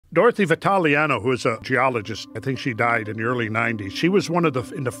Dorothy Vitaliano, who is a geologist, I think she died in the early 90s. She was one of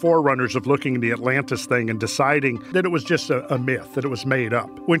the forerunners of looking at the Atlantis thing and deciding that it was just a myth, that it was made up.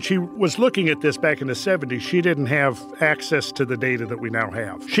 When she was looking at this back in the 70s, she didn't have access to the data that we now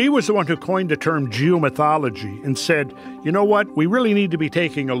have. She was the one who coined the term geomythology and said, you know what, we really need to be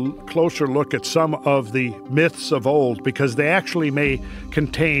taking a closer look at some of the myths of old because they actually may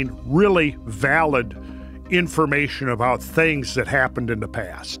contain really valid information about things that happened in the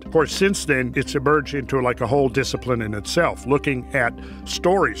past. Of course, since then, it's emerged into like a whole discipline in itself, looking at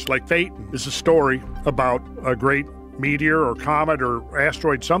stories like Phaeton is a story about a great meteor or comet or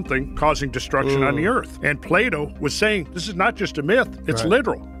asteroid something causing destruction on the Earth. And Plato was saying, this is not just a myth, it's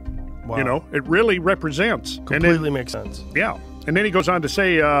literal. Wow. You know, it really represents. Completely makes sense. Yeah. And then he goes on to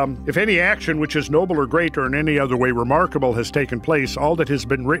say, if any action which is noble or great or in any other way remarkable has taken place, all that has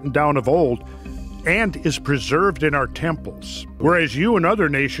been written down of old and is preserved in our temples, whereas you and other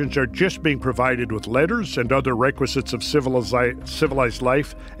nations are just being provided with letters and other requisites of civilized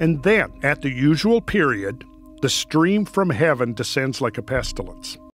life, and then, at the usual period, the stream from heaven descends like a pestilence.